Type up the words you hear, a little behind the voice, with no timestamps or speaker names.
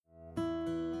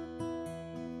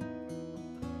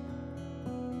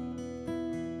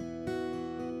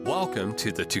Welcome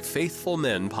to the To Faithful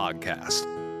Men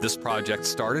podcast. This project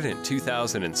started in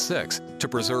 2006 to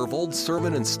preserve old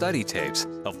sermon and study tapes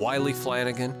of Wiley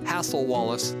Flanagan, Hassel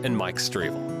Wallace, and Mike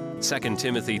Strevel. 2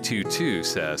 Timothy 2:2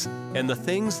 says, "And the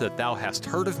things that thou hast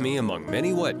heard of me among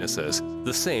many witnesses,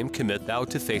 the same commit thou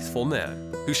to faithful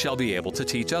men, who shall be able to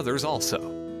teach others also."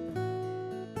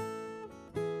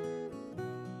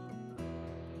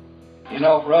 You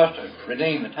know, for us to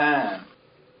redeem the time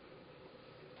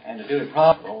and to do it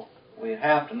properly, we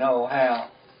have to know how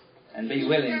and be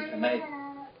willing to make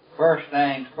first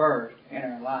things first in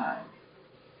our lives.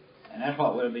 And that's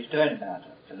what we'll be studying about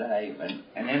today.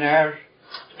 And in our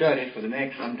studies for the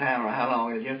next some time or how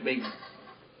long, it'll just be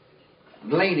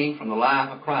gleaning from the life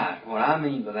of Christ. What I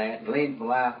mean by that, gleaning from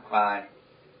the life of Christ,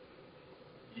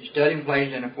 is studying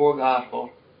places in the four Gospels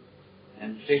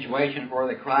and situations where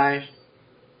the Christ,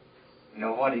 you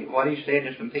know, what he said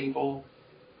to some people,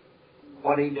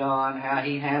 what he done, how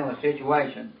he handled the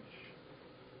situation,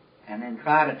 and then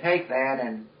try to take that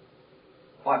and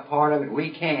what part of it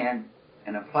we can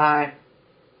and apply it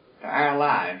to our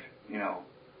lives. You know,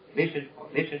 this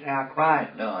is how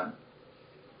Christ done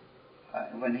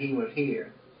when he was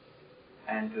here,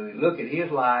 and to look at his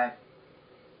life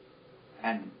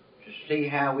and to see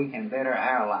how we can better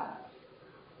our lives.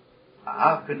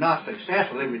 I could not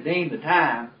successfully redeem the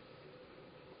time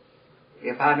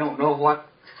if I don't know what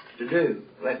to do,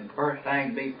 letting first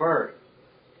things be first.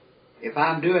 If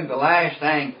I'm doing the last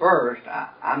thing first,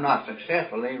 I'm not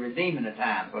successfully redeeming the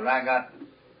time, because I got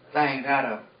things out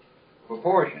of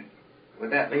proportion.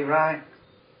 Would that be right?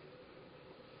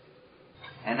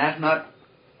 And that's not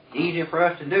easy for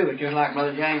us to do. It's just like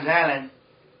Brother James Allen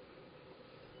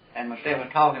and myself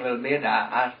was talking a little bit.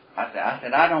 I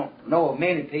said, I don't know of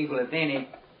many people, if any,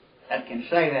 that can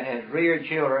say that has reared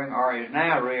children or is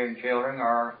now rearing children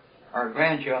or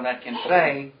grandchildren that can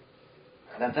say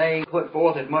that they put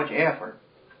forth as much effort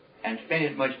and spend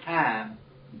as much time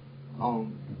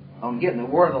on getting the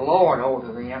Word of the Lord over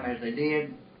to them as they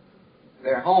did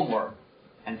their homework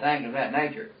and things of that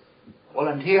nature. Well,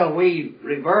 until we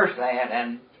reverse that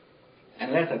and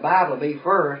let the Bible be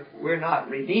first, we're not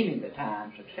redeeming the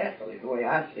time successfully, the way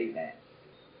I see that.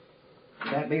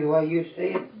 Would that be the way you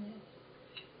see it?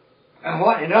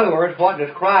 And in other words, what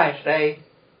does Christ say?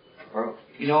 Or,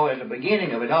 you know, at the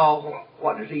beginning of it all,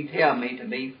 what does he tell me to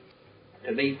be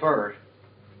first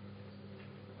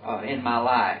in my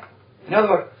life? In other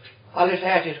words, I'll just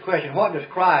ask this question. What does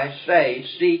Christ say,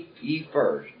 seek ye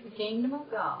first? The kingdom of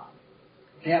God.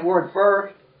 That word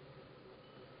first,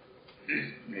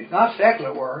 it's not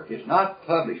secular work. It's not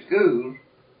public schools.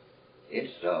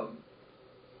 It's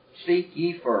seek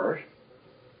ye first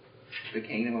the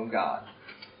kingdom of God.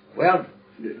 Well,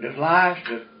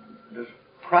 does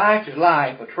Christ's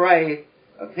life portray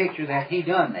a picture that he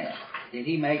done that? Did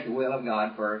he make the will of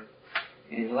God first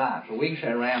in his life? So we can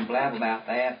sit around and blab about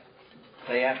that,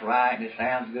 say that's right and it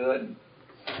sounds good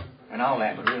and all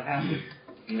that, but we'll have to,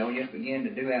 you know, just begin to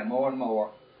do that more and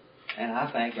more. And I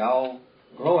think y'all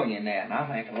growing in that, and I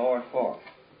thank the Lord for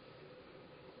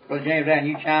it. Brother James, and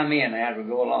you chime in as we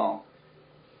go along.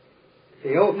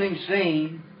 The opening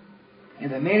scene in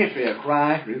the ministry of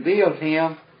Christ reveals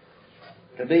him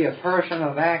to be a person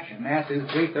of action. Matthew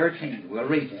 3:13. We'll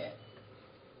read that.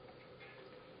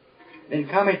 Then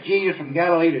cometh Jesus from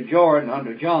Galilee to Jordan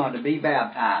unto John to be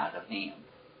baptized of him.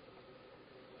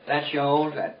 That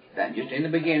shows that just in the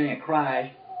beginning that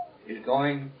Christ is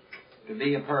going to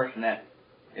be a person that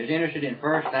is interested in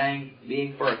first things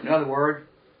being first. In other words,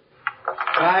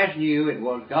 Christ knew it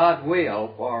was God's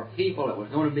will for people that was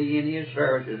going to be in his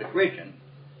service as a Christian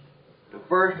to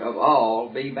first of all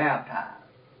be baptized.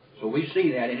 So we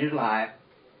see that in his life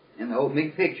in the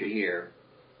opening picture here.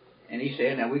 And he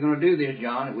said, now we're going to do this,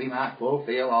 John, that we might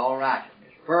fulfill all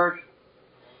righteousness. First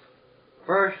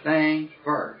things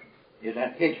first is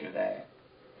that picture there.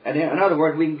 And in other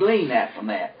words, we can glean that from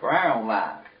that for our own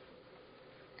lives.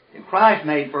 If Christ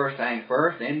made first things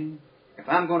first, then if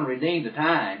I'm going to redeem the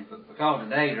time because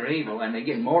the days are evil and they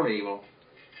get more evil,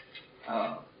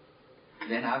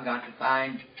 then I've got to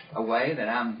find a way that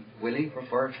I'm willing for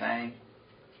first things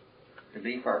to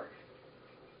be first.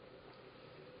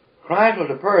 Christ was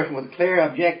a person with clear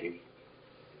objectives.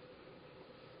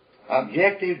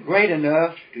 Objectives great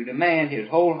enough to demand his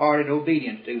wholehearted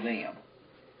obedience to them.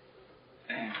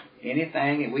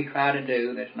 Anything that we try to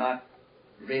do that's not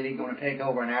really going to take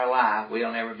over in our life,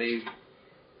 we'll never be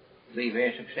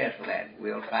very successful at it.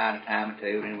 We'll try a time or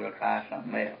two and we'll try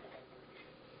something else.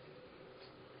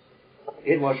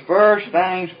 It was first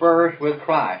things first with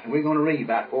Christ. And we're going to read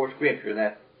about 4 scriptures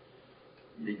that's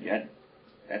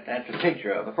a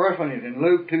picture of. The first one is in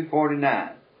Luke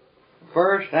 2:49.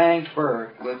 First things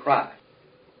first with Christ.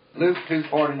 Luke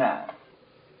 2:49.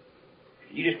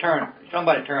 You just turn,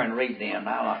 somebody turn and read them.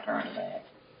 I'll not turn to that.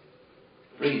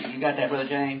 Read. You got that, Brother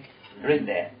James? Read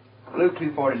that. Luke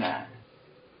 2:49.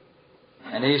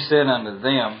 And he said unto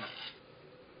them,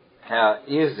 How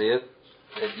is it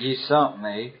that ye sought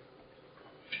me?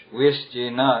 Wist ye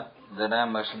not that I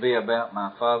must be about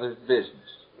my Father's business?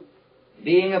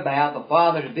 Being about the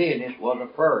Father's business was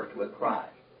a first with Christ.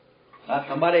 Not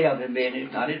somebody else's business,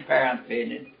 not his parents'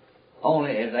 business,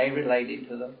 only as they related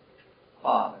to the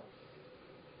Father.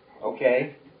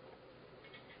 Okay?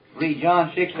 Read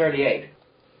John 6:38.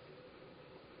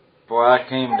 For I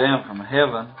came down from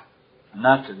heaven,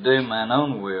 not to do mine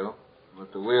own will,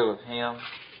 but the will of him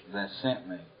that sent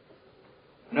me.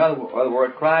 In other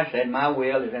words, Christ said, my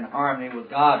will is in harmony with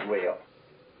God's will.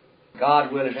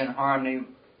 God's will is in harmony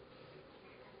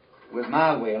with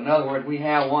my will. In other words, we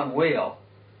have one will.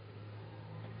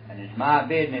 And it's my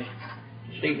business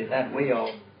to see that that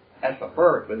will, that's the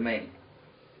first with me.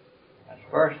 That's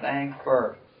first thing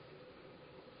first.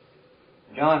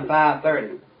 John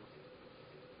 5:30.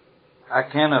 I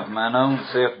can of mine own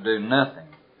self do nothing.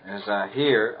 As I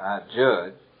hear, I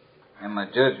judge, and my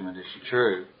judgment is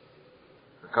true,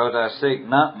 because I seek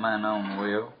not mine own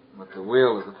will, but the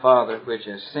will of the Father which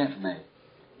has sent me.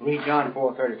 Read John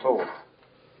 4:34.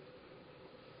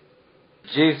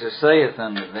 Jesus saith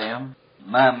unto them,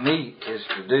 My meat is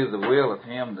to do the will of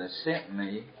him that sent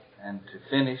me, and to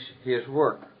finish his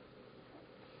work.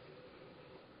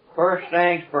 First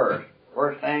things first.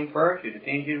 First thing first is to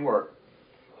finish his work.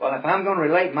 Well, if I'm going to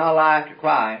relate my life to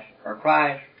Christ, or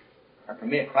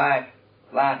permit Christ's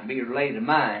life to be related to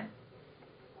mine,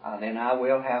 then I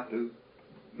will have to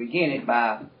begin it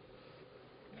by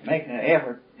making an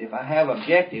effort. If I have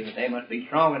objectives, they must be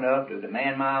strong enough to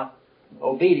demand my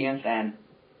obedience, and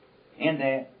in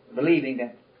that, believing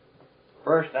that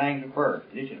first things are first.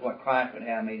 This is what Christ would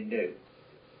have me to do.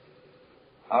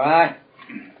 All right?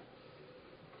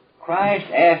 Christ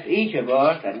asked each of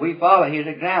us that we follow his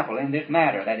example in this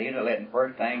matter, that is, letting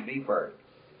first things be first.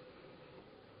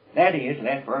 That is,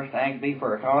 let first things be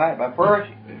first. All right, but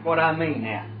first is what I mean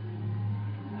now.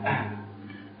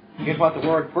 Here's what the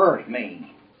word first means.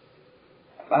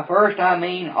 By first I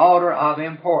mean order of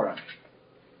importance.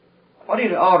 What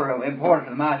is the order of importance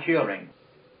to my children?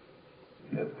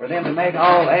 For them to make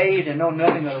all A's and know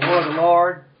nothing of the word of the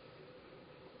Lord?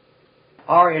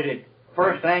 Or is it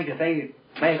first thing that they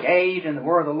make A's in the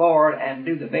word of the Lord and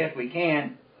do the best we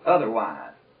can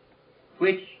otherwise?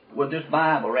 Which would this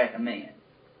Bible recommend?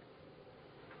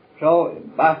 So,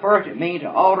 by first it means an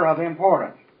order of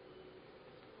importance.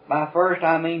 By first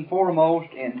I mean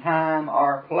foremost in time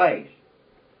or place.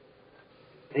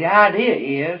 The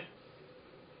idea is,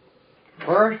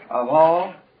 first of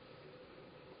all,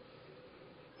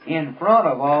 in front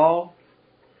of all,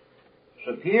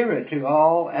 superior to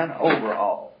all, and over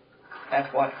all.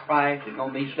 That's what Christ is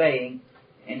going to be saying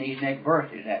in these next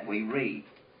verses that we read.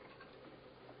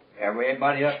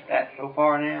 Everybody up to that so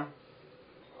far now?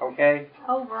 Okay?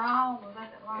 Overall, was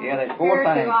that wrong? Yeah, there's four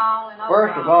things. And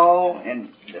First of all, and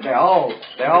they're all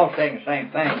saying the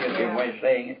same thing, just different way of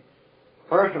saying it.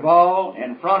 First of all,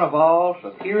 in front of all,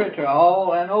 superior to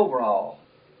all, and over all.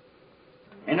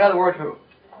 In other words,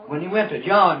 when you went to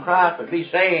John, Christ would be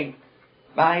saying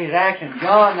by his action,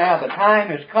 John, now the time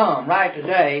has come, right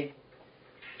today,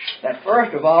 that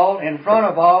first of all, in front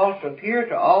of all, superior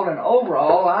to all, and over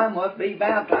all, I must be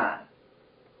baptized.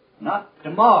 Not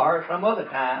tomorrow, some other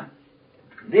time.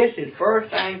 This is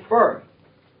first thing first.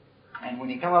 And when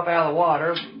you come up out of the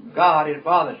water, God, his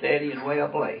Father, said he is way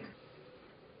up late.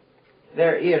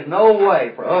 There is no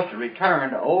way for us to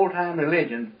return to old-time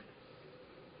religion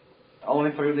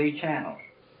only through these channels.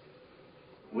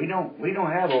 We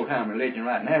don't have old-time religion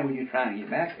right now. We're just trying to get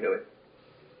back to it.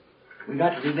 We've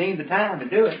got to redeem the time to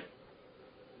do it.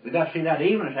 We've got to see that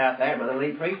evilness out there Brother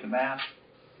Lee preached about.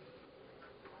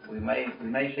 We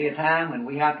may see a time when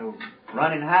we have to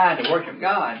run and hide to worship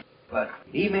God, but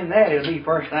even in that, it'll be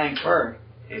first things first,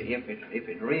 if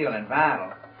it's real and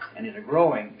vital, and it's a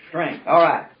growing strength. All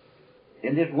right.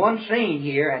 In this one scene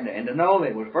here, and to know that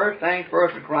it was first things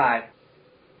first with Christ,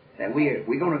 that we're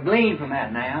going to glean from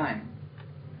that now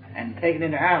and take it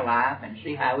into our life and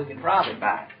see how we can profit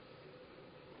by it.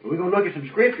 We're going to look at some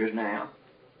scriptures now.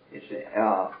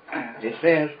 It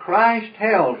says, Christ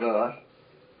tells us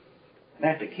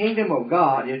that the kingdom of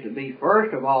God is to be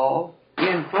first of all,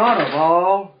 in front of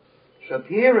all,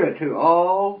 superior to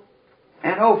all,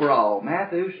 and over all.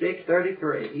 Matthew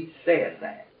 6:33, he says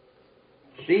that.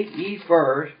 Seek ye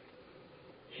first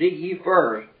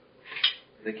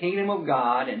the kingdom of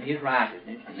God and his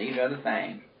righteousness, and these other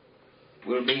things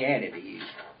will be added to you.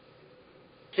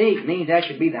 Seek means that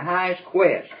should be the highest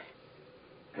quest,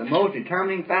 the most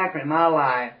determining factor in my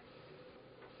life.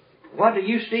 What do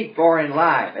you seek for in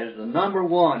life as the number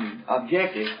one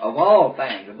objective of all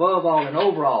things, above all and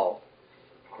over all?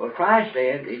 Well, Christ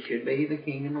said it should be the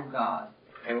kingdom of God.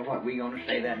 And what we're going to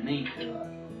say that means to us.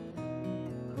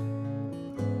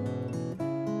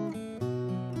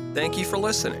 Thank you for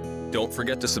listening. Don't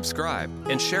forget to subscribe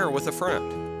and share with a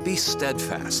friend. Be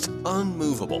steadfast,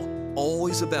 unmovable,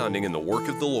 always abounding in the work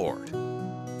of the Lord.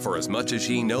 For as much as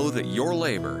ye know that your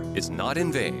labor is not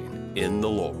in vain in the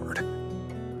Lord.